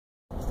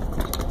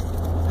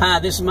Hi,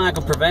 this is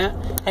Michael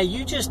Pravat. Hey,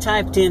 you just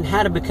typed in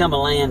how to become a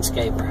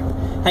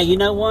landscaper. Hey, you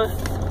know what?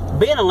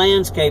 Being a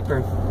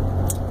landscaper,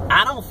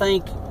 I don't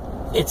think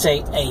it's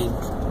a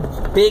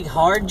big,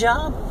 hard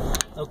job,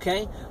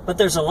 okay? But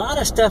there's a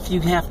lot of stuff you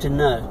have to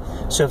know.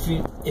 So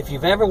if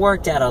you've ever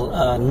worked at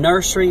a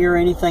nursery or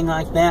anything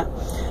like that,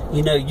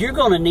 you know, you're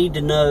going to need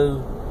to know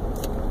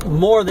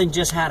more than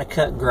just how to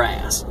cut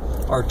grass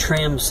or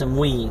trim some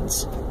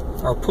weeds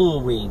or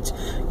pull weeds.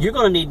 You're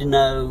going to need to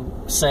know,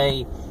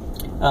 say,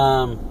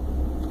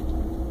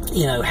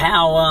 you know,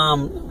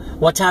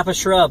 what type of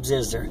shrubs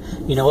is there?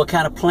 You know, what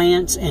kind of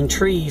plants and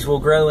trees will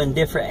grow in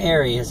different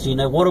areas? You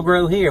know, what'll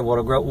grow here?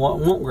 What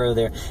won't grow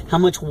there? How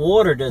much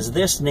water does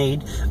this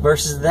need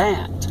versus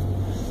that?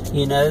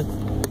 You know,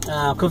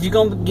 because if you're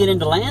going to get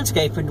into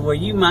landscaping, where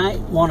you might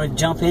want to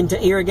jump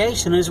into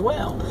irrigation as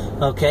well,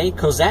 okay?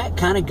 Because that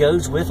kind of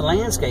goes with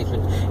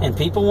landscaping, and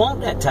people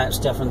want that type of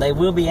stuff, and they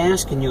will be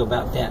asking you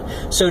about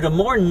that. So the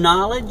more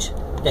knowledge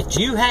that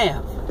you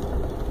have,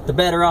 the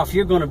better off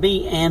you're going to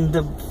be, and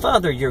the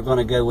further you're going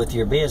to go with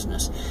your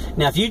business.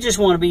 Now, if you just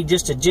want to be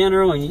just a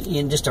general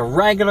and just a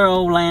regular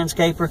old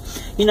landscaper,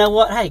 you know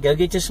what? Hey, go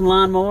get you some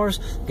lawnmowers,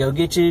 go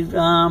get you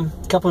a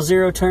couple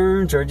zero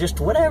turns, or just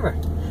whatever.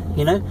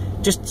 You know,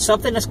 just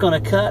something that's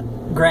going to cut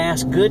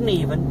grass good and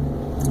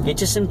even.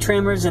 Get you some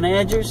trimmers and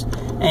edgers,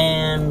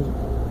 and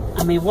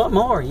I mean, what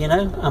more? You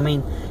know, I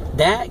mean,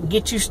 that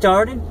gets you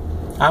started.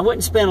 I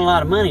wouldn't spend a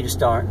lot of money to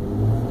start.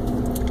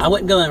 I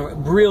wouldn't go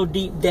in real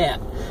deep debt,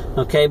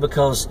 okay,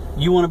 because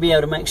you want to be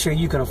able to make sure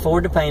you can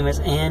afford the payments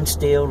and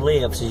still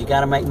live. So you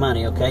got to make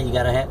money, okay? You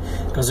got to have,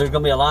 because there's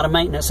going to be a lot of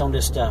maintenance on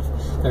this stuff.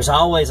 There's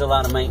always a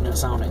lot of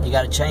maintenance on it. You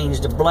got to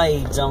change the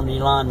blades on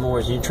your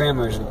lawnmowers and your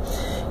trimmers. And,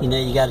 you know,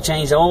 you got to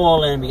change the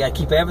oil in them. You got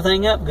to keep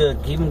everything up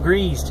good, keep them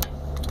greased.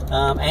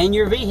 And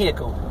your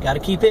vehicle, got to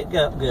keep it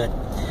up good.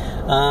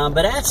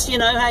 But that's, you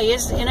know, hey,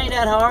 it ain't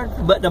that hard.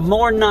 But the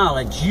more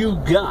knowledge you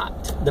got,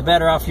 the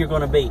better off you're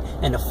going to be,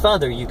 and the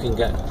further you can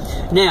go.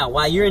 Now,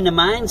 while you're in the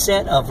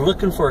mindset of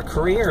looking for a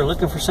career or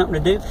looking for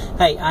something to do,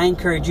 hey, I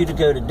encourage you to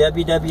go to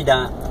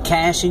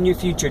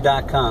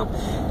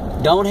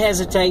www.cashinyourfuture.com. Don't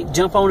hesitate.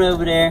 Jump on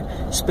over there.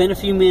 Spend a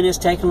few minutes,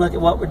 take a look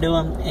at what we're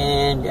doing,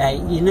 and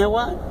hey, you know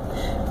what?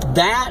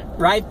 That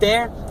right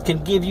there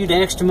can give you the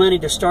extra money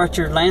to start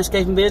your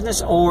landscaping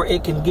business, or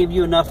it can give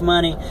you enough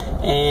money,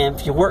 and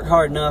if you work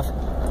hard enough,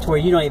 to where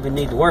you don't even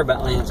need to worry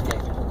about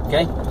landscaping.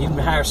 Okay? You can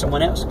hire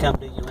someone else to come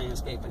do your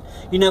landscaping.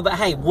 You know, but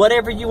hey,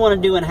 whatever you want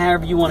to do and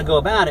however you want to go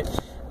about it,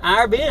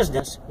 our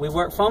business, we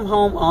work from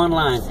home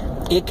online.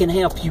 It can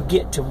help you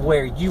get to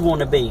where you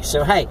want to be.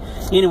 So hey,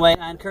 anyway,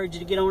 I encourage you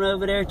to get on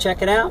over there,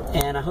 check it out,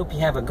 and I hope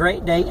you have a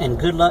great day, and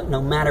good luck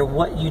no matter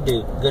what you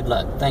do. Good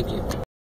luck. Thank you.